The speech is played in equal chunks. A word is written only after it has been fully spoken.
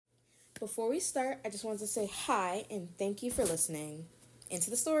Before we start, I just wanted to say hi and thank you for listening. Into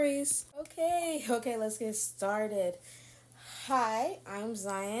the stories. Okay, let's get started. Hi, I'm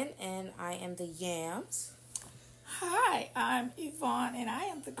Zion and I am the Yams. Hi, I'm Yvonne and I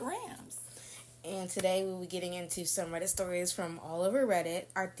am the Grams. And today we'll be getting into some Reddit stories from all over Reddit.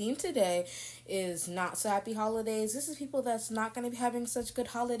 Our theme today is not so happy holidays. This is people that's not going to be having such good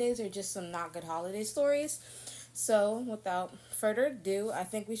holidays or just some not good holiday stories. So, without further ado, I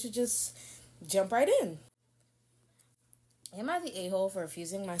think we should just jump right in. Am I the a-hole for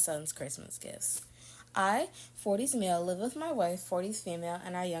refusing my son's Christmas gifts? I, 40s male, live with my wife, 40s female,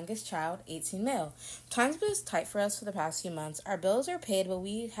 and our youngest child, 18 male. Times been tight for us for the past few months. Our bills are paid, but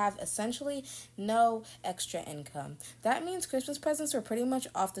we have essentially no extra income. That means Christmas presents were pretty much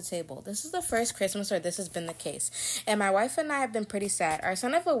off the table. This is the first Christmas where this has been the case, and my wife and I have been pretty sad. Our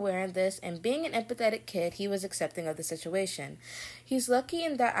son is aware of this, and being an empathetic kid, he was accepting of the situation. He's lucky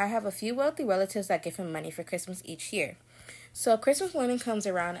in that I have a few wealthy relatives that give him money for Christmas each year. So Christmas morning comes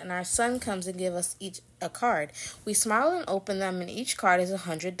around and our son comes and gives us each a card. We smile and open them and each card is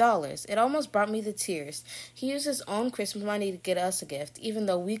 $100. It almost brought me to tears. He used his own Christmas money to get us a gift, even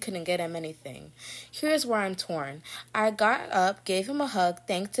though we couldn't get him anything. Here's where I'm torn. I got up, gave him a hug,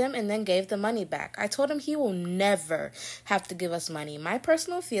 thanked him, and then gave the money back. I told him he will never have to give us money. My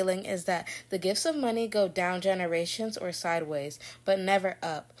personal feeling is that the gifts of money go down generations or sideways, but never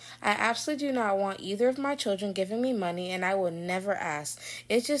up. I absolutely do not want either of my children giving me money, and I will never ask.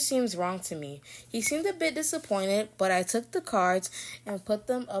 It just seems wrong to me. He seemed a bit disappointed, but I took the cards and put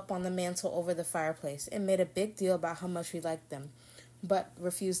them up on the mantle over the fireplace and made a big deal about how much we liked them, but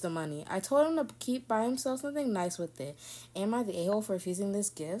refused the money. I told him to keep buy himself something nice with it. Am I the a-hole for refusing these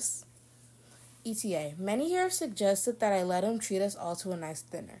gifts? ETA. Many here have suggested that I let him treat us all to a nice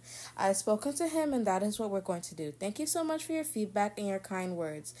dinner. I've spoken to him and that is what we're going to do. Thank you so much for your feedback and your kind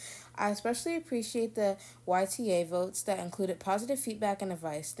words. I especially appreciate the YTA votes that included positive feedback and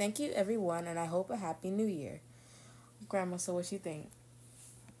advice. Thank you everyone and I hope a happy new year. Grandma, so what you think?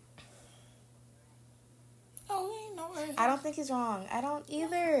 Oh, ain't no way. I don't think he's wrong. I don't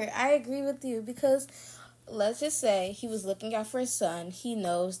either. I agree with you because let's just say he was looking out for his son. He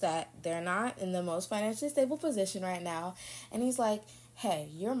knows that they're not in the most financially stable position right now. And he's like, hey,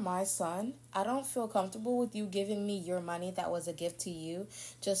 you're my son. I don't feel comfortable with you giving me your money that was a gift to you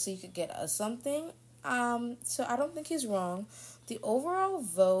just so you could get us something. So I don't think he's wrong. The overall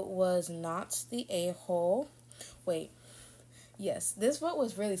vote was not the a-hole. Wait. Yes, this vote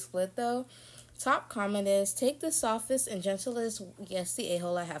was really split though. Top comment is, take the softest and gentlest yes the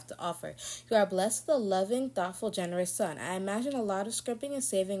a-hole I have to offer. You are blessed with a loving, thoughtful, generous son. I imagine a lot of scrimping and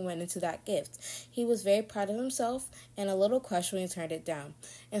saving went into that gift. He was very proud of himself and a little crushed when he turned it down.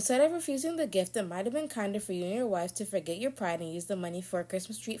 Instead of refusing the gift, it might have been kinder for you and your wife to forget your pride and use the money for a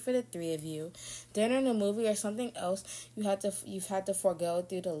Christmas treat for the three of you. Dinner and a movie or something else you've had to forego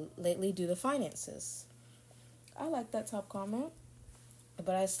due to finances. I like that top comment,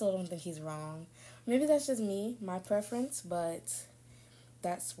 but I still don't think he's wrong. Maybe that's just me, my preference, but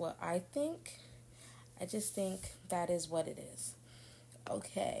that's what I think. I just think that is what it is.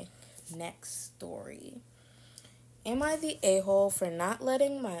 Okay, next story. Am I the a-hole for not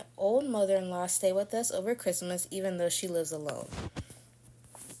letting my old mother-in-law stay with us over Christmas even though she lives alone?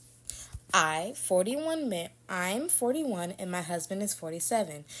 I'm 41 and my husband is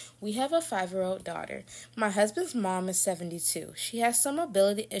 47. We have a 5-year-old daughter. My husband's mom is 72. She has some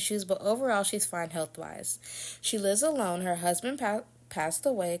mobility issues, but overall she's fine health-wise. She lives alone. Her husband passed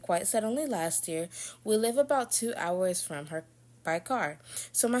away quite suddenly last year. We live about 2 hours from her by car.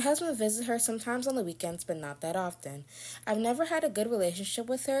 So my husband visits her sometimes on the weekends, but not that often. I've never had a good relationship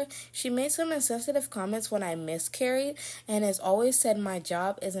with her. She made some insensitive comments when I miscarried and has always said my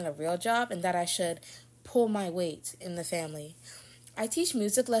job isn't a real job and that I should pull my weight in the family. I teach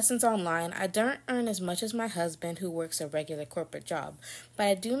music lessons online. I don't earn as much as my husband, who works a regular corporate job, but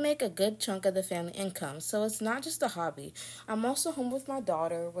I do make a good chunk of the family income, so it's not just a hobby. I'm also home with my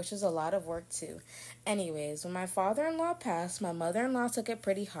daughter, which is a lot of work too. Anyways, when my father-in-law passed, my mother-in-law took it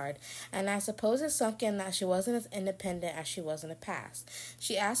pretty hard, and I suppose it sunk in that she wasn't as independent as she was in the past.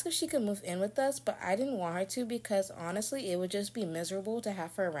 She asked if she could move in with us, but I didn't want her to because honestly, it would just be miserable to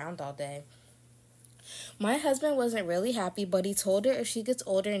have her around all day. My husband wasn't really happy, but he told her if she gets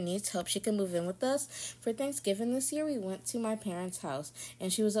older and needs help, she can move in with us. For Thanksgiving this year, we went to my parents' house,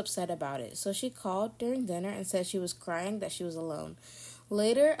 and she was upset about it. So she called during dinner and said she was crying that she was alone.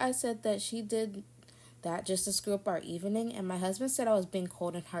 Later, I said that she did that just to screw up our evening, and my husband said I was being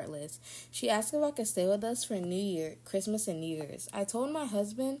cold and heartless. She asked if I could stay with us for New Year, Christmas and New Year's. I told my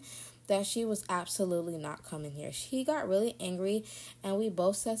husband that she was absolutely not coming here. He got really angry, and we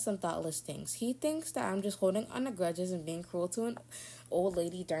both said some thoughtless things. He thinks that I'm just holding on to grudges and being cruel to an old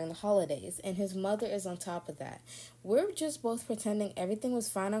lady during the holidays, and his mother is on top of that. We're just both pretending everything was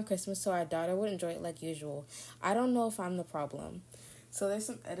fine on Christmas so our daughter would enjoy it like usual. I don't know if I'm the problem. So there's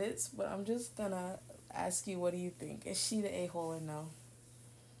some edits, but I'm just gonna ask you, what do you think? Is she the a-hole or no?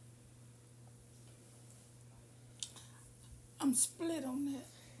 I'm split on that.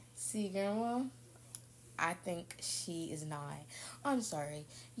 See, Grandma, I think she is not. I'm sorry.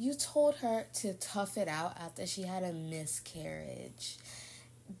 You told her to tough it out after she had a miscarriage.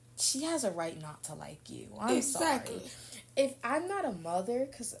 She has a right not to like you. I'm sorry. If I'm not a mother,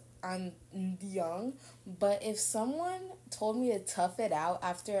 because I'm young, but if someone told me to tough it out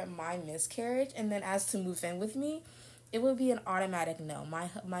after my miscarriage and then asked to move in with me, it would be an automatic no.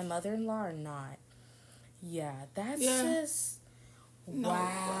 My mother-in-law or not. Yeah, that's just... No.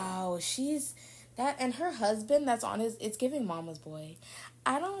 Wow, she's... That, and her husband that's on his... It's giving mama's boy.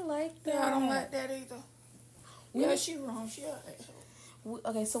 I don't like that. Yeah, I don't like that either. Yeah, she wrong. She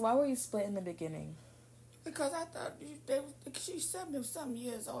Okay, so why were you split in the beginning? Because I thought she's 70-something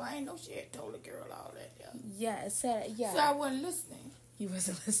years old. I ain't know she had told the girl all that. Yeah, it said... Yeah. So I wasn't listening. You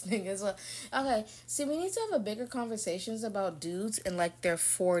wasn't listening as well. Okay, see, we need to have a bigger conversations about dudes in, like, their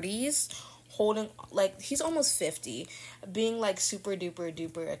 40s... holding, like, he's almost 50, being, like, super duper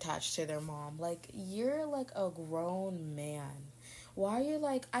duper attached to their mom. Like, you're, like, a grown man. Why are you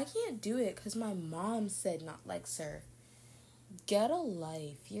like, I can't do it because my mom said not? Like, sir, get a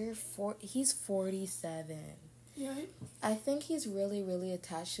life. He's 47. Yeah. I think he's really, really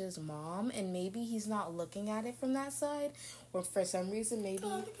attached to his mom, and maybe he's not looking at it from that side, or for some reason, maybe...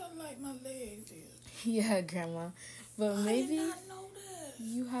 I think I like my legs. Yeah, Grandma. But maybe... I did not know that.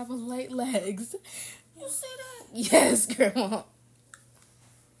 You have a light legs. You see that? Yes, Grandma.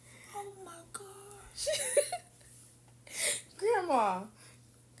 Oh, my gosh. Grandma,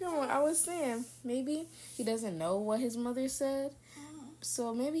 I was saying, maybe he doesn't know what his mother said.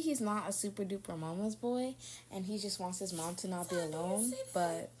 So maybe he's not a super duper mama's boy, and he just wants his mom to not be alone.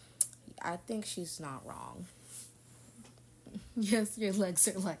 But I think she's not wrong. Yes, your legs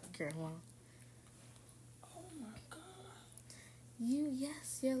are light, Grandma. Oh my God.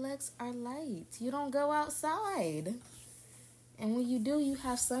 Yes, your legs are light. You don't go outside. And when you do, you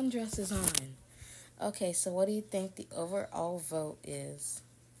have sundresses on. Okay, so what do you think the overall vote is?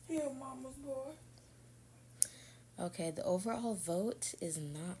 Yeah, mama's boy. Okay, the overall vote is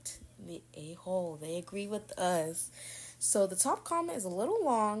not the a-hole. They agree with us. So the top comment is a little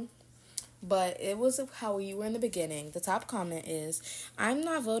long, but it was how you were in the beginning. The top comment is, I'm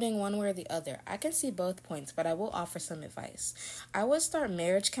not voting one way or the other. I can see both points, but I will offer some advice. I would start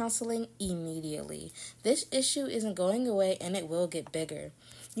marriage counseling immediately. This issue isn't going away, and it will get bigger.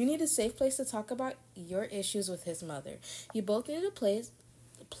 You need a safe place to talk about your issues with his mother. You both need a place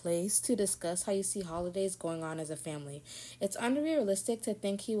to discuss how you see holidays going on as a family. It's unrealistic to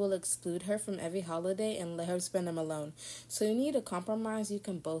think he will exclude her from every holiday and let her spend them alone. So you need a compromise you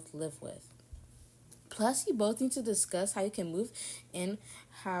can both live with. Plus, you both need to discuss how you can move in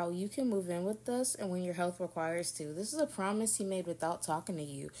with us and when your health requires to. This is a promise he made without talking to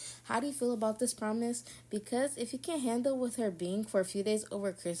you. How do you feel about this promise? Because if you can't handle with her being for a few days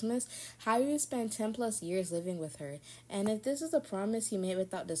over Christmas, how do you spend 10 plus years living with her? And if this is a promise he made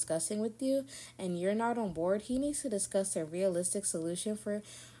without discussing with you and you're not on board, he needs to discuss a realistic solution for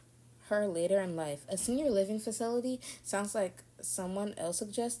her later in life. A senior living facility sounds like someone else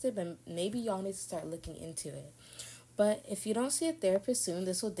suggested, but maybe y'all need to start looking into it. But if you don't see a therapist soon,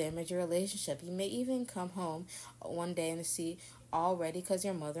 this will damage your relationship. You may even come home one day and see already because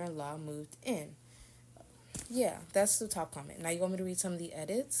your mother-in-law moved in. Yeah, that's the top comment. Now you want me to read some of the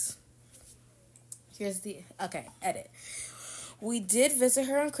edits? Edit. We did visit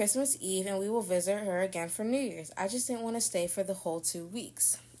her on Christmas Eve, and we will visit her again for New Year's. I just didn't want to stay for the whole 2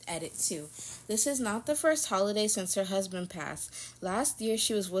 weeks. Edit 2. This is not the first holiday since her husband passed. Last year,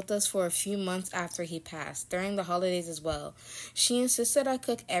 she was with us for a few months after he passed, during the holidays as well. She insisted I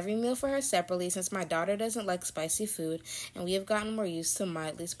cook every meal for her separately since my daughter doesn't like spicy food, and we have gotten more used to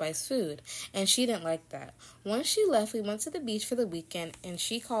mildly spiced food, and she didn't like that. Once she left, we went to the beach for the weekend, and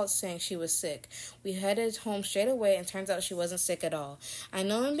she called saying she was sick. We headed home straight away, and turns out she wasn't sick at all. I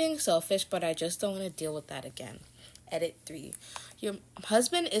know I'm being selfish, but I just don't want to deal with that again. Edit 3. Your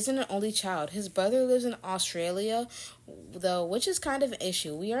husband isn't an only child. His brother lives in Australia, though, which is kind of an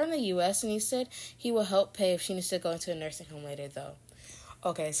issue. We are in the U.S., and he said he will help pay if she needs to go into a nursing home later, though.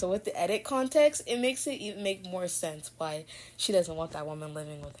 Okay, so with the edit context, it makes it even make more sense why she doesn't want that woman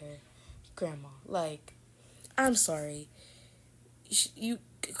living with her grandma. Like, I'm sorry.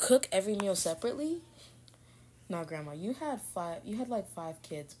 cook every meal separately? No, Grandma, you had like 5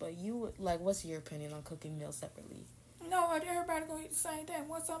 kids, but you, like, what's your opinion on cooking meals separately? No, everybody gonna eat the same thing.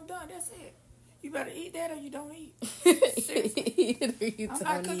 Once I'm done, that's it. You better eat that or you don't eat. Seriously. I'm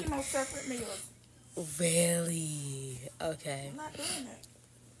not cooking no separate meals. Really? Okay. I'm not doing that.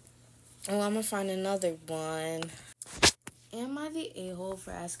 Well, I'm gonna find another one. Am I the a-hole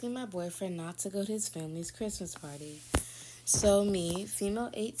for asking my boyfriend not to go to his family's Christmas party? So me, female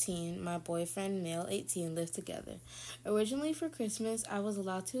 18, my boyfriend, male 18, lived together. Originally for Christmas, I was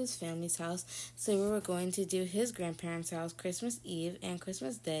allowed to his family's house, so we were going to do his grandparents' house Christmas Eve and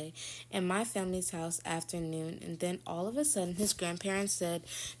Christmas Day, and my family's house afternoon, and then all of a sudden his grandparents said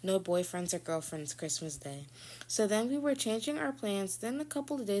no boyfriends or girlfriends Christmas Day. So then we were changing our plans. Then a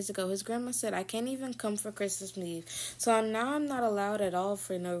couple of days ago, his grandma said I can't even come for Christmas Eve, so now I'm not allowed at all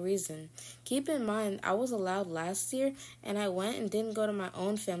for no reason. Keep in mind, I was allowed last year, and I went and didn't go to my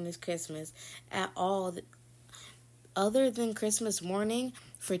own family's Christmas at all, other than Christmas morning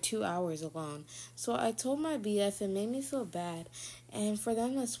for 2 hours alone. So I told my BF, it made me feel bad, and for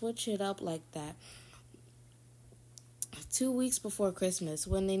them to switch it up like that 2 weeks before Christmas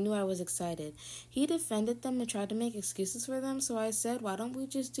when they knew I was excited. He defended them and tried to make excuses for them, so I said, why don't we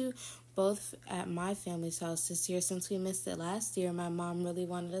just do both at my family's house this year since we missed it last year? My mom really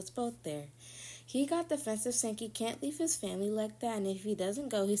wanted us both there. He got defensive, saying he can't leave his family like that, and if he doesn't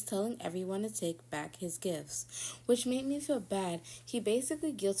go, he's telling everyone to take back his gifts, which made me feel bad. He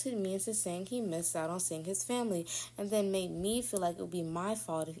basically guilted me into saying he missed out on seeing his family, and then made me feel like it would be my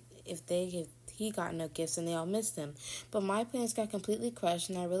fault if he got no gifts and they all missed him. But my plans got completely crushed,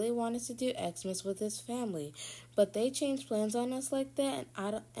 and I really wanted to do Xmas with his family, but they changed plans on us like that,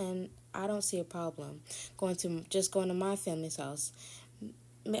 and I don't see a problem going to my family's house.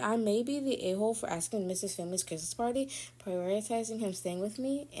 I may be the a-hole for asking Mrs. Family's Christmas party, prioritizing him staying with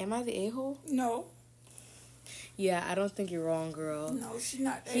me. Am I the a-hole? No. Yeah, I don't think you're wrong, girl. No, she's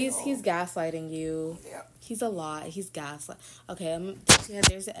not the a-hole. He's gaslighting you. Yeah. He's a lot. He's gaslight. Okay,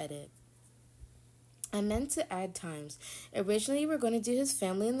 there's the edit. I meant to add times. Originally, we were going to do his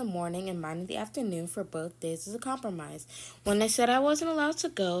family in the morning and mine in the afternoon for both days as a compromise. When they said I wasn't allowed to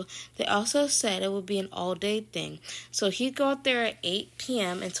go, they also said it would be an all-day thing. So he'd go out there at 8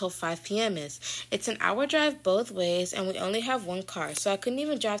 p.m. until 5 p.m. is. It's an hour drive both ways, and we only have one car, so I couldn't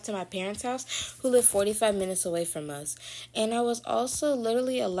even drive to my parents' house, who live 45 minutes away from us. And I was also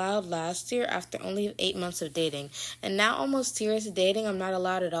literally allowed last year after only 8 months of dating. And now almost 2 years of dating, I'm not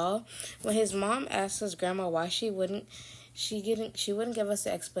allowed at all. When his mom asked his grandma why she wouldn't give us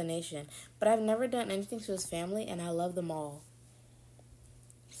the explanation. But I've never done anything to his family, and I love them all.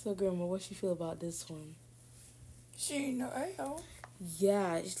 So, Grandma, what you feel about this one? She ain't no a-hole.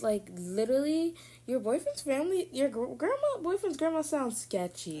 Yeah, it's like literally your boyfriend's family, your boyfriend's grandma sounds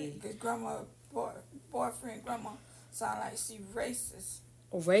sketchy. His boyfriend grandma sound like she racist.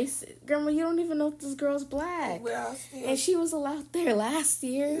 Racist? Grandma, you don't even know if this girl's black. Well, still. And she was allowed there last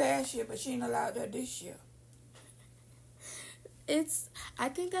year. But she ain't allowed there this year. I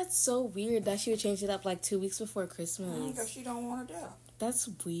think that's so weird that she would change it up like 2 weeks before Christmas. Because she don't want her there. That's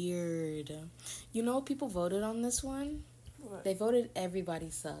weird. You know, people voted on this one. What? They voted everybody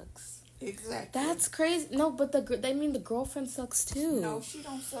sucks. Exactly. That's crazy. No, but the girlfriend sucks too. No, she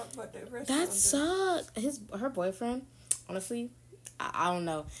don't suck, but the rest that of them sucks. Her boyfriend, honestly, I don't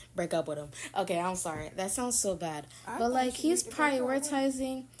know. Break up with him. Okay, I'm sorry. That sounds so bad. But like, he's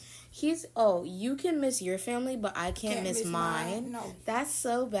prioritizing. You can miss your family, but I can't miss mine. No. That's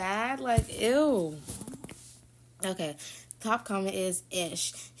so bad. Like, ew. Okay. Top comment is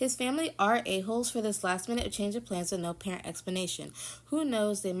Ish. His family are a-holes for this last minute change of plans with no parent explanation. Who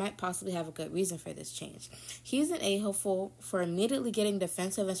knows, they might possibly have a good reason for this change. He's an a-hole for immediately getting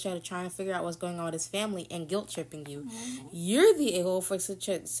defensive instead of trying to figure out what's going on with his family and guilt-tripping you. Mm-hmm. You're the a-hole for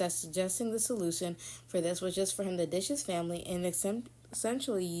suggesting the solution for this was just for him to dish his family and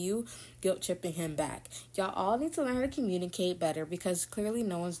essentially you guilt-tripping him back. Y'all all need to learn how to communicate better because clearly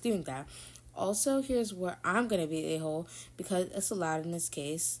no one's doing that. Also, here's where I'm going to be a-hole because it's allowed in this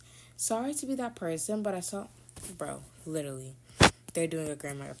case. Sorry to be that person, but literally, they're doing a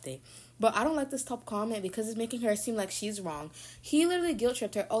grammar update. But I don't like this top comment because it's making her seem like she's wrong. He literally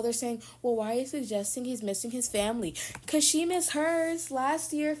guilt-tripped her. Oh, they're saying, well, why are you suggesting he's missing his family? Because she missed hers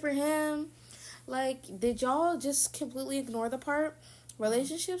last year for him. Like, did y'all just completely ignore the part?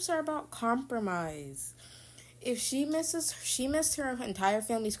 Relationships are about compromise. If she missed her entire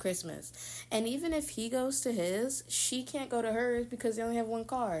family's Christmas. And even if he goes to his, she can't go to hers because they only have one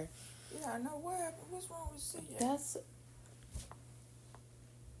car. Yeah, I know what happened. What's wrong with CJ?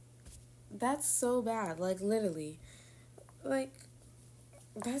 That's so bad. Like, literally. Like,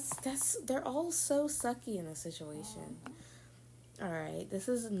 they're all so sucky in this situation. All right, this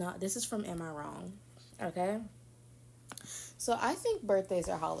is from Am I Wrong? Okay. So I think birthdays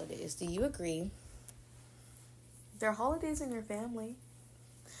are holidays. Do you agree? They're holidays in your family.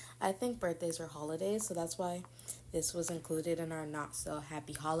 I think birthdays are holidays, so that's why this was included in our Not So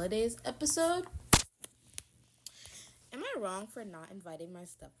Happy Holidays episode. Am I wrong for not inviting my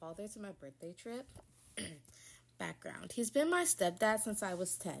stepfather to my birthday trip? Background. He's been my stepdad since I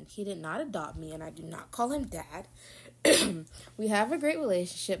was 10. He did not adopt me, and I do not call him dad. We have a great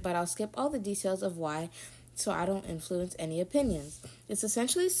relationship, but I'll skip all the details of why so I don't influence any opinions. It's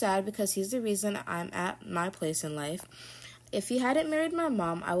essentially sad because he's the reason I'm at my place in life. If he hadn't married my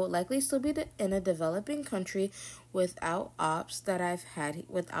mom, I would likely still be in a developing country without the options that I've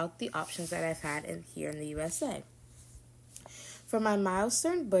had here in the USA. For my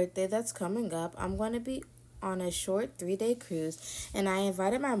milestone birthday that's coming up, I'm going to be on a short 3-day cruise, and I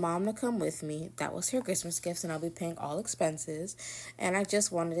invited my mom to come with me. That was her Christmas gift, and I'll be paying all expenses, and I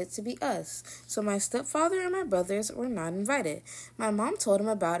just wanted it to be us. So my stepfather and my brothers were not invited. My mom told him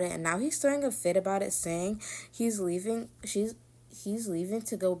about it, and now he's throwing a fit about it, saying he's leaving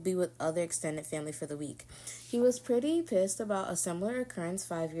to go be with other extended family for the week. He was pretty pissed about a similar occurrence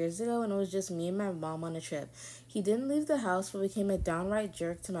 5 years ago, and it was just me and my mom on a trip. He didn't leave the house but became a downright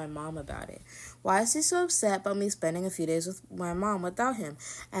jerk to my mom about it. Why is he so upset about me spending a few days with my mom without him?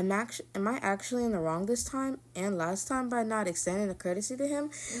 Am I actually in the wrong this time and last time by not extending a courtesy to him?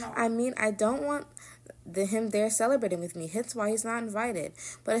 No. I mean, I don't want him there celebrating with me, hence why he's not invited.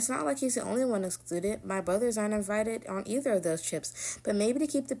 But it's not like he's the only one excluded. My brothers aren't invited on either of those trips. But maybe to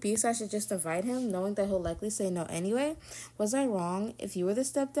keep the peace, I should just invite him, knowing that he'll likely say no anyway. Was I wrong? If you were the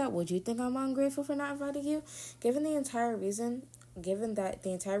stepdad, would you think I'm ungrateful for not inviting you? Given that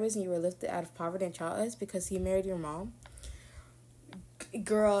the entire reason you were lifted out of poverty and childhood is because he married your mom?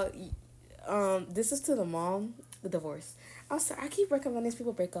 Girl, this is to the mom, the divorce. I'm sorry, I keep recommending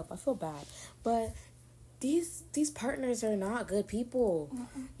people break up. I feel bad. But these partners are not good people.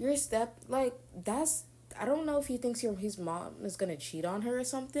 Mm-mm. I don't know if he thinks his mom is going to cheat on her or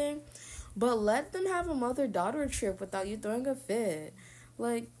something, but let them have a mother-daughter trip without you throwing a fit.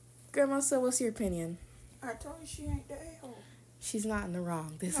 Like, Grandma, so what's your opinion? I told you she ain't the a-hole. She's not in the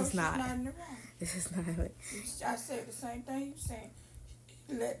wrong. She's not in the wrong. This is not it. I said the same thing you saying.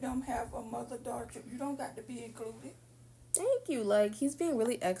 Let them have a mother-daughter trip. You don't got to be included. Thank you. Like, he's being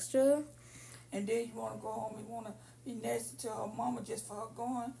really extra. And then you want to go home and want to be nasty to her mama just for her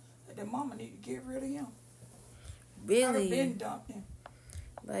going. The mama need to get rid of him. Really? I'd have been dumped him.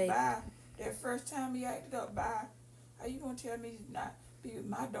 Like, bye. That first time he acted up, bye. How you going to tell me not be with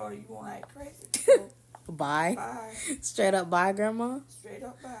my daughter? You want to act crazy? So, bye. Bye. Straight up bye, Grandma? Straight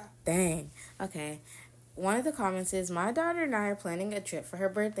up bye. Dang. Okay. One of the comments is, my daughter and I are planning a trip for her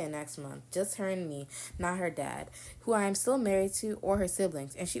birthday next month. Just her and me, not her dad, who I am still married to, or her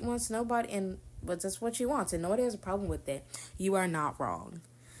siblings. And she wants nobody, but that's what she wants, and nobody has a problem with it. You are not wrong.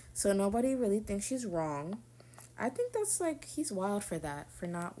 So nobody really thinks she's wrong. I think that's he's wild for that, for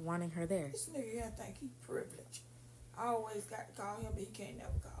not wanting her there. This nigga, I think he's privileged. I always got to call him, but he can't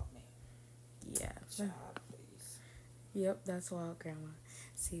never call me. Yeah. Child, please. Yep, that's wild, Grandma.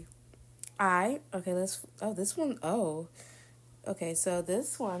 See. Okay, so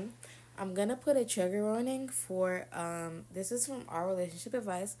this one, I'm going to put a trigger warning for, this is from our relationship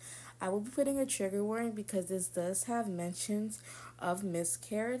advice. I will be putting a trigger warning because this does have mentions of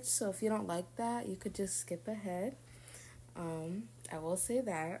miscarriage. So if you don't like that, you could just skip ahead. I will say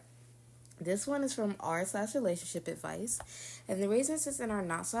that. This one is from r/relationship advice. And the reason it's in our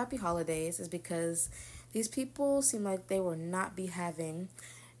Not So Happy Holidays is because these people seem like they will not be having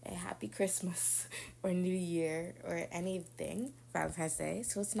a happy Christmas or New Year or anything, Valentine's Day,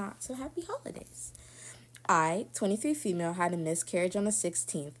 so it's not so happy holidays. I, 23 female, had a miscarriage on the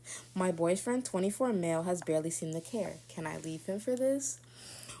 16th. My boyfriend, 24 male, has barely seen the care. Can I leave him for this?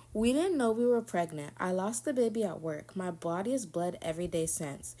 We didn't know we were pregnant. I lost the baby at work. My body has bled every day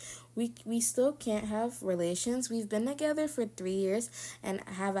since. We still can't have relations. We've been together for 3 years and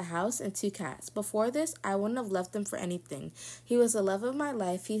have a house and 2 cats. Before this, I wouldn't have left him for anything. He was the love of my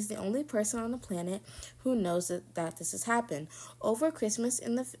life. He's the only person on the planet who knows that this has happened. Over Christmas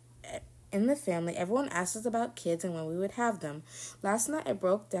in the family, everyone asked us about kids and when we would have them. Last night I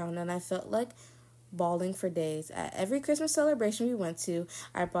broke down and I felt like bawling for days. At every Christmas celebration we went to,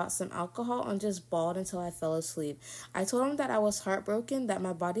 I brought some alcohol and just bawled until I fell asleep. I told him that I was heartbroken, that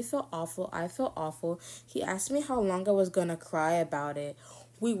my body felt awful, I felt awful. He asked me how long I was gonna cry about it.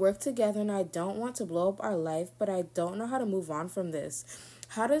 We work together and I don't want to blow up our life, but I don't know how to move on from this.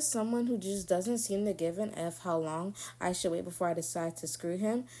 How does someone who just doesn't seem to give an F how long I should wait before I decide to screw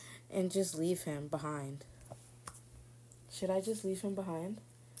him and just leave him behind? Should I just leave him behind?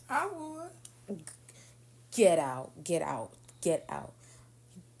 I would. Get out. Get out. Get out.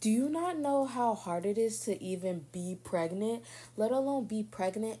 Do you not know how hard it is to even be pregnant, let alone be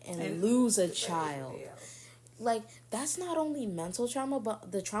pregnant and lose a child? Like, that's not only mental trauma,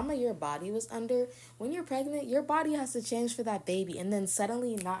 but the trauma your body was under. When you're pregnant, your body has to change for that baby, and then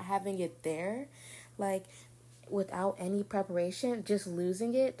suddenly not having it there, like, without any preparation, just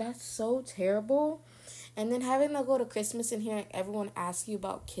losing it, that's so terrible. And then having to go to Christmas and hearing everyone ask you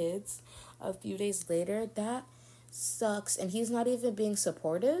about kids a few days later, that sucks. And he's not even being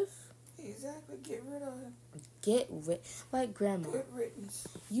supportive. Exactly. Get rid of him. Like, Grandma. Good riddance.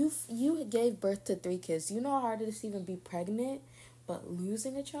 You gave birth to 3 kids. You know how hard it is to even be pregnant, but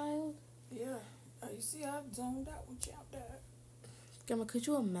losing a child? Yeah. You see how I zoned out when Champ died? Grandma, could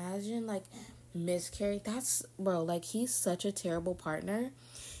you imagine, like, miscarry? That's, bro, like, he's such a terrible partner.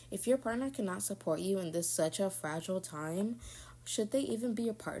 If your partner cannot support you in this such a fragile time, should they even be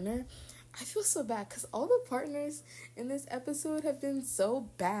your partner? I feel so bad because all the partners in this episode have been so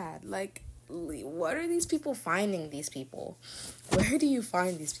bad. Like, what are these people finding these people? Where do you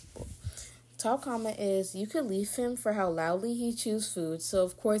find these people? Top comment is, you could leave him for how loudly he chews food, so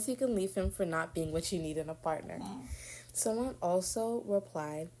of course you can leave him for not being what you need in a partner. Someone also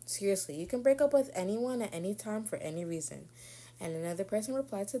replied, seriously, you can break up with anyone at any time for any reason. And another person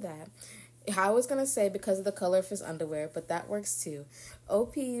replied to that, I was going to say because of the color of his underwear, but that works too.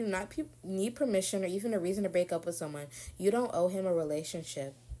 OP, you do not need permission or even a reason to break up with someone. You don't owe him a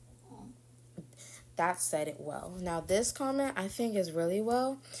relationship. That said it well. Now, this comment I think is really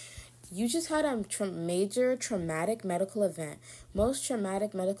well. You just had a major traumatic medical event. Most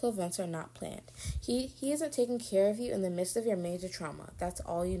traumatic medical events are not planned. He isn't taking care of you in the midst of your major trauma. That's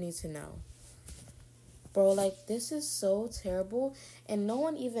all you need to know. Bro, like, this is so terrible, and no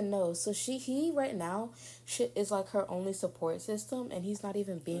one even knows. So he right now is like her only support system, and he's not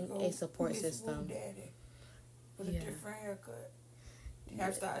even being a support system. Daddy with a different haircut.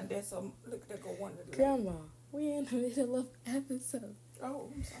 Hairstyle, and that's look like a wonderland. Grandma, we're in the middle of episode. Oh,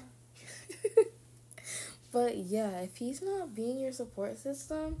 I'm sorry. But yeah, if he's not being your support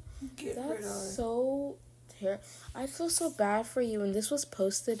system, that's so terrible. I feel so bad for you, and this was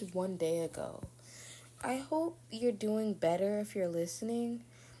posted 1 day ago. I hope you're doing better if you're listening.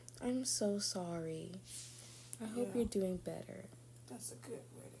 I'm so sorry. I hope you're doing better. That's a good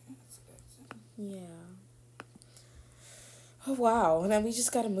way to. Yeah. Oh, wow. And then we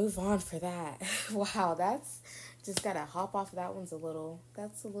just got to move on for that. Wow, that's just got to hop off. That's a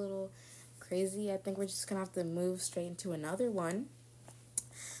little crazy. I think we're just going to have to move straight into another one.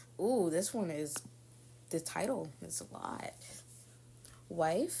 Ooh, this one is, the title is a lot.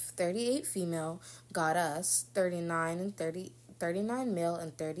 Wife, 38 female, got us, 39 male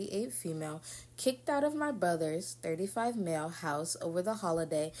and 38 female, kicked out of my brother's, 35 male, house over the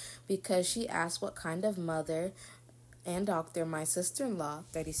holiday because she asked what kind of mother and doctor my sister-in-law,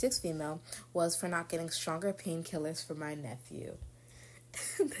 36 female, was for not getting stronger painkillers for my nephew.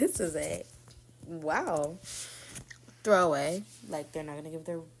 This is a, wow. Throwaway, like they're not going to give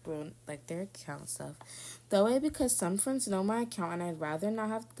their account stuff. Throwaway because some friends know my account and I'd rather not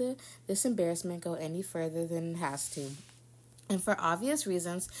have this embarrassment go any further than it has to. And for obvious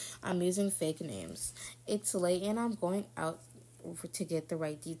reasons, I'm using fake names. It's late and I'm going out to get the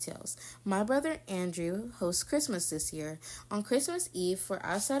right details. My brother Andrew hosts Christmas this year. On Christmas Eve for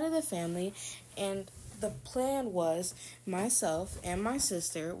our side of the family, and the plan was myself and my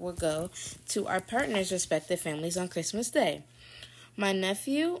sister would go to our partners' respective families on Christmas Day. My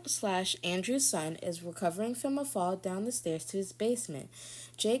nephew / Andrew's son is recovering from a fall down the stairs to his basement.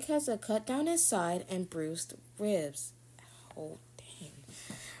 Jake has a cut down his side and bruised ribs. Oh,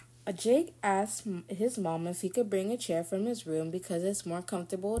 dang. Jake asked his mom if he could bring a chair from his room because it's more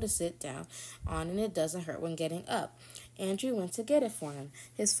comfortable to sit down on and it doesn't hurt when getting up. Andrew went to get it for him.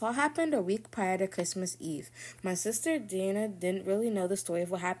 His fall happened a week prior to Christmas Eve. My sister Dana didn't really know the story of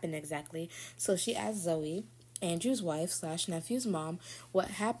what happened exactly, so she asked Zoe, Andrew's wife / nephew's mom,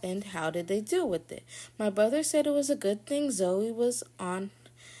 what happened, how did they deal with it. My brother said it was a good thing Zoe was on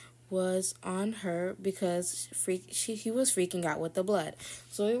her because he was freaking out with the blood.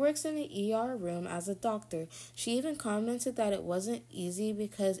 Zoe works in the ER room as a doctor. She even commented that it wasn't easy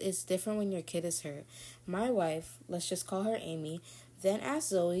because it's different when your kid is hurt. My wife, let's just call her Amy, then asked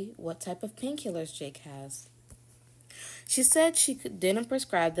Zoe what type of painkillers Jake has. She said she didn't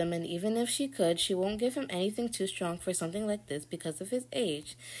prescribe them, and even if she could, she won't give him anything too strong for something like this because of his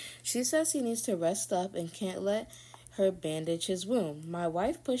age. She says he needs to rest up and can't let her bandage his wound. My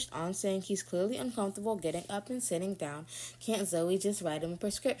wife pushed on, saying he's clearly uncomfortable getting up and sitting down. Can't Zoe just write him a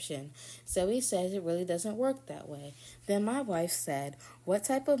prescription? Zoe says it really doesn't work that way. Then my wife said, what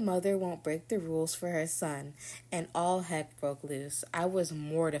type of mother won't break the rules for her son? And all heck broke loose. I was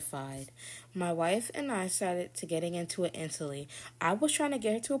mortified. My wife and I started to getting into it instantly. I was trying to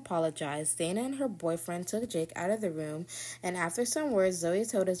get her to apologize. Dana and her boyfriend took Jake out of the room, and after some words, Zoe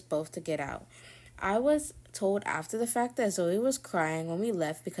told us both to get out. I was told after the fact that Zoe was crying when we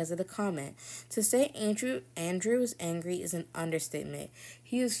left because of the comment. To say Andrew was angry is an understatement.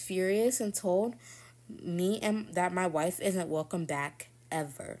 He was furious and told me and that my wife isn't welcome back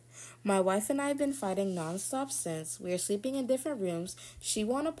ever. My wife and I have been fighting nonstop since. We are sleeping in different rooms. She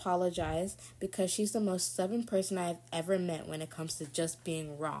won't apologize because she's the most stubborn person I've ever met when it comes to just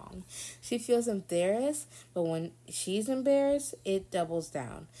being wrong. She feels embarrassed, but when she's embarrassed, it doubles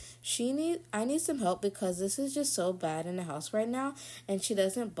down. I need some help because this is just so bad in the house right now, and she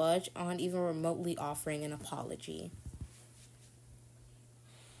doesn't budge on even remotely offering an apology.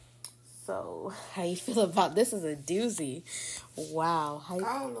 So, how you feel about this? Is a doozy. Wow.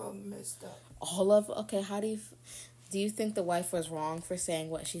 All of them messed up. Okay, how do you think the wife was wrong for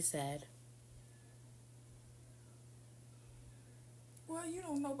saying what she said? Well, you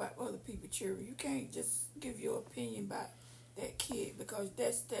don't know about other people's children. You can't just give your opinion about that kid because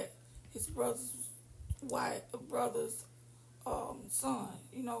that's his brother's son,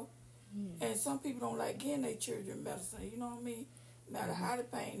 you know. And some people don't like getting their children medicine, you know what I mean? No matter how the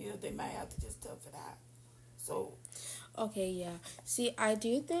pain is, they might have to just tough it out. So. Okay, yeah. See, I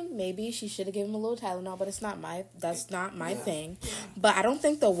do think maybe she should have given him a little Tylenol, but that's not my thing. Yeah. But I don't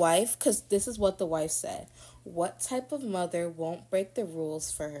think the wife, because this is what the wife said. What type of mother won't break the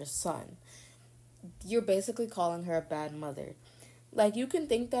rules for her son? You're basically calling her a bad mother. Like, you can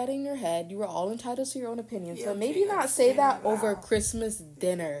think that in your head. You were all entitled to your own opinion. Yeah, so maybe not say that over Christmas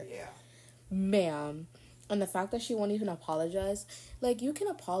dinner. Yeah. Ma'am. And the fact that she won't even apologize, like, you can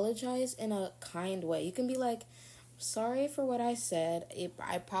apologize in a kind way. You can be like, sorry for what I said.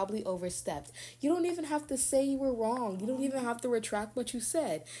 I probably overstepped. You don't even have to say you were wrong. You don't even have to retract what you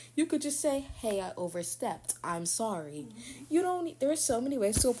said. You could just say, hey, I overstepped. I'm sorry. There are so many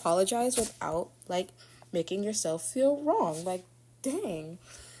ways to apologize without, like, making yourself feel wrong. Like, dang,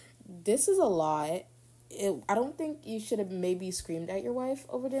 this is a lot. I don't think you should have maybe screamed at your wife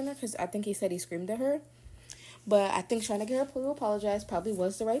over dinner, because I think he said he screamed at her. But I think trying to get her to apologize probably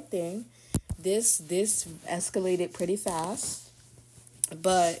was the right thing. This escalated pretty fast.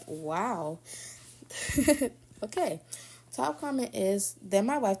 But, wow. Okay. Top comment is, then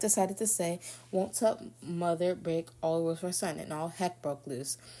my wife decided to say, won't top mother break all rules for her son, and all heck broke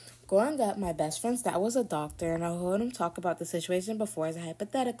loose. Growing up, my best friend's dad was a doctor, and I heard him talk about the situation before as a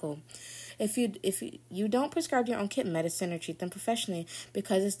hypothetical. If you don't prescribe your own kid medicine or treat them professionally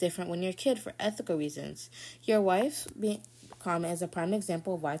because it's different when you're a kid for ethical reasons. Your wife's comment is a prime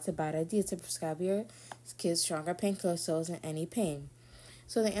example of why it's a bad idea to prescribe your kids stronger painkillers so isn't any pain.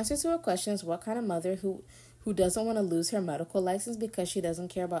 So the answer to our question is, what kind of mother who doesn't want to lose her medical license because she doesn't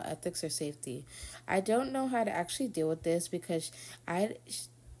care about ethics or safety? I don't know how to actually deal with this because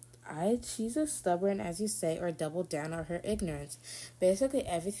she's as stubborn as you say, or double down on her ignorance. Basically,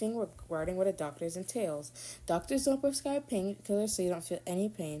 everything regarding what a doctor's entails. Doctors don't prescribe painkillers so you don't feel any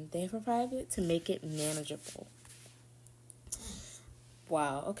pain. They provide it to make it manageable.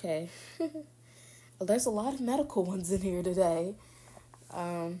 Wow, okay. Well, there's a lot of medical ones in here today.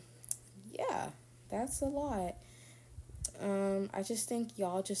 Yeah, that's a lot. I just think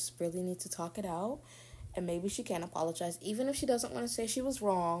y'all just really need to talk it out. And maybe she can apologize. Even if she doesn't want to say she was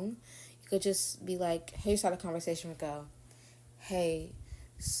wrong, you could just be like, here's how the conversation would go. Hey,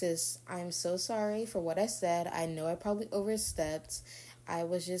 sis, I'm so sorry for what I said. I know I probably overstepped. I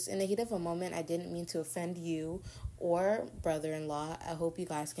was just in the heat of a moment. I didn't mean to offend you or brother-in-law. I hope you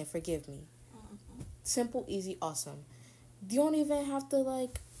guys can forgive me. Simple, easy, awesome. You don't even have to,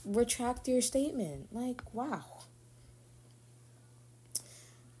 like, retract your statement. Like, wow.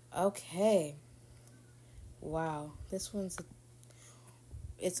 Okay. Wow, this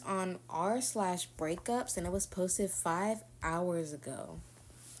it's on r/breakups, and it was posted 5 hours ago.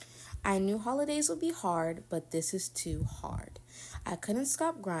 I knew holidays would be hard, but this is too hard. I couldn't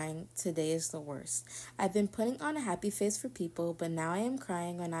stop crying. Today is the worst. I've been putting on a happy face for people, but now I am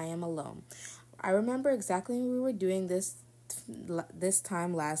crying when I am alone. I remember exactly when we were doing this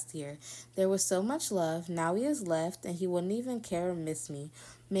time last year. There was so much love. Now he has left, and he wouldn't even care or miss me.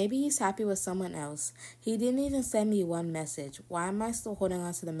 Maybe he's happy with someone else. He didn't even send me one message. Why am I still holding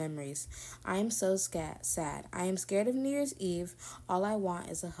on to the memories? I am so sad. I am scared of New Year's Eve. All I want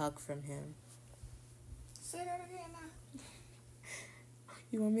is a hug from him. Say that again now.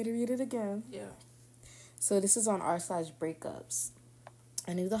 You want me to read it again? Yeah. So this is on r/breakups.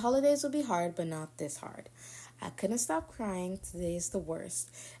 I knew the holidays would be hard, but not this hard. I couldn't stop crying. Today is the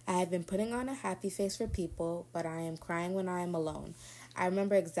worst. I have been putting on a happy face for people, but I am crying when I am alone. I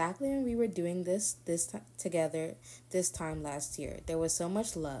remember exactly when we were doing this together this time last year. There was so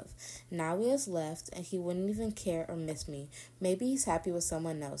much love. Now he has left, and he wouldn't even care or miss me. Maybe he's happy with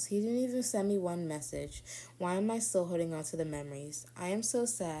someone else. He didn't even send me one message. Why am I still holding on to the memories? I am so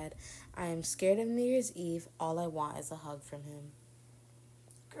sad. I am scared of New Year's Eve. All I want is a hug from him.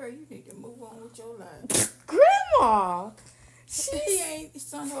 Girl, you need to move on with your life. Grandma! He ain't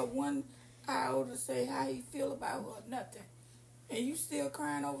sent her one hour to say how he feel about her, nothing. And you still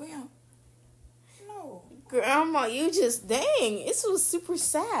crying over him? No. Grandma, you just, dang, this was super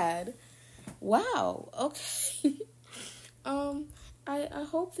sad. Wow, okay. I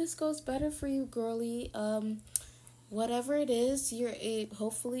hope this goes better for you, girly. Whatever it is, you're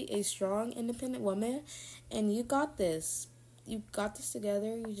hopefully a strong, independent woman, and you got this. You got this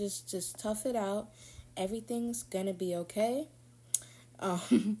together. You just tough it out. Everything's gonna be okay.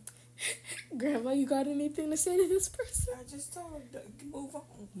 Grandma, you got anything to say to this person? I just told her to move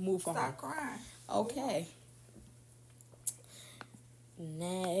on. Move on. Stop crying. Okay.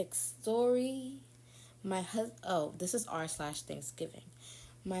 Next story. This is r/Thanksgiving.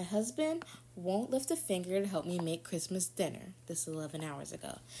 My husband won't lift a finger to help me make Christmas dinner. This is 11 hours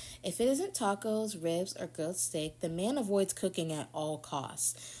ago. If it isn't tacos, ribs, or grilled steak, the man avoids cooking at all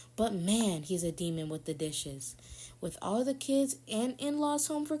costs. But man, he's a demon with the dishes. With all the kids and in-laws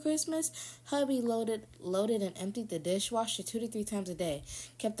home for Christmas, hubby loaded and emptied the dishwasher 2 to 3 times a day,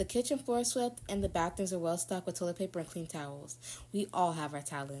 kept the kitchen floor swept, and the bathrooms are well stocked with toilet paper and clean towels. We all have our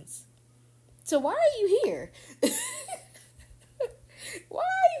talents. So why are you here? Why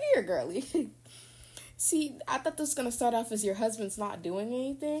are you here, girly? See, I thought this was going to start off as your husband's not doing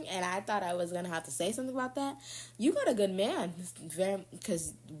anything, and I thought I was going to have to say something about that. You got a good man,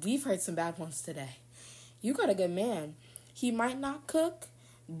 because we've heard some bad ones today. You got a good man. He might not cook,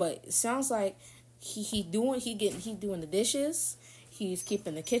 but it sounds like he doing the dishes. He's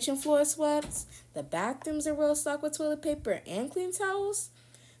keeping the kitchen floor swept. The bathrooms are well stocked with toilet paper and clean towels.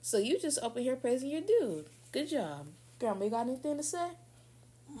 So you just up in here praising your dude. Good job. Grandma, you got anything to say?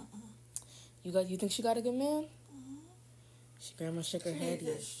 You think she got a good man? Grandma shook her head.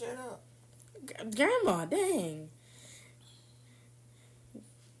 Just shut up. Grandma, dang.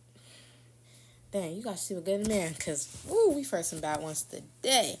 Dang, you got to see a good man, because, we've heard some bad ones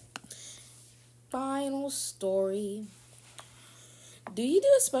today. Final story. Do you do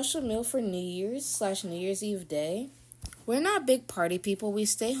a special meal for New Year's/New Year's Eve day? We're not big party people. We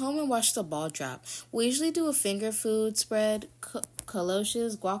stay home and watch the ball drop. We usually do a finger food spread,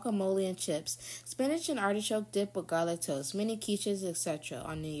 galoshes, guacamole, and chips, spinach and artichoke dip with garlic toast, mini quiches, etc.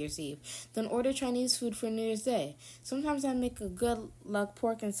 on New Year's Eve. Then order Chinese food for New Year's Day. Sometimes I make a good luck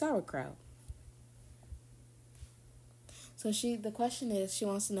pork and sauerkraut. So the question is, she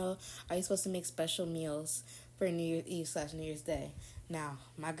wants to know, are you supposed to make special meals for New Year's Eve/New Year's Day? Now,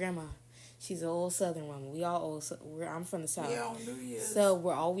 my grandma, she's an old Southern woman. We all old. I'm from the South. Yeah, on New Year's. So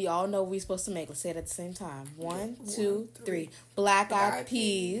we all know we're supposed to make. Let's say it at the same time. 1, 2, 3. Black-eyed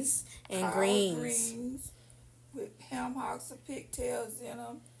peas and greens. With ham hocks and pigtails in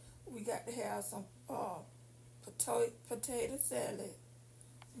them. We got to have some potato salad,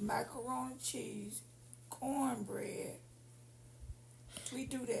 macaroni cheese, cornbread. We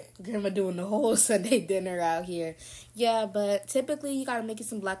do that. Grandma doing the whole Sunday dinner out here. Yeah, but typically you gotta make you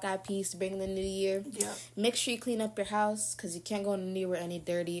some black-eyed peas to bring in the new year. Yeah. Make sure you clean up your house, because you can't go in the new year with any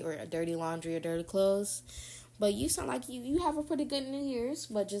dirty laundry or dirty clothes. But you sound like you have a pretty good New Year's,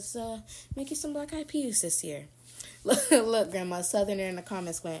 but just make you some black-eyed peas this year. Look, Grandma, Southerner in the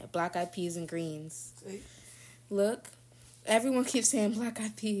comments went black-eyed peas and greens. See? Look, everyone keeps saying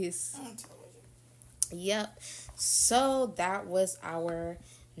black-eyed peas. I told you. Yep. So that was our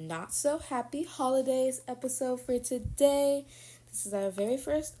not so happy holidays episode for today. This is our very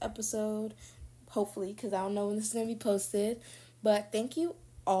first episode, hopefully, because I don't know when this is going to be posted. But thank you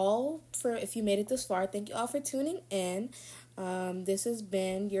all if you made it this far, thank you all for tuning in. This has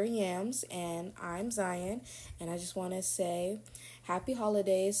been Your Yams, and I'm Zion, and I just want to say happy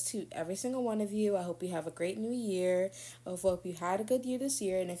holidays to every single one of you. I hope you have a great new year. I hope you had a good year this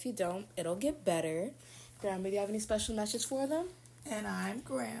year, and if you don't, it'll get better. Grandma, do you have any special messages for them? And I'm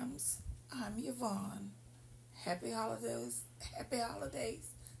Grams. I'm Yvonne. Happy holidays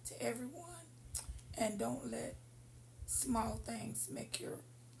to everyone. And don't let small things make your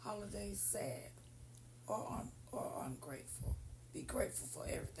holidays sad or ungrateful. Be grateful for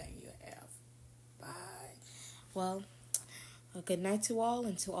everything you have. Bye. Well, a good night to all,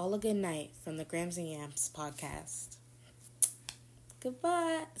 and to all a good night from the Grams and Yams podcast.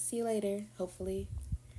 Goodbye. See you later, hopefully.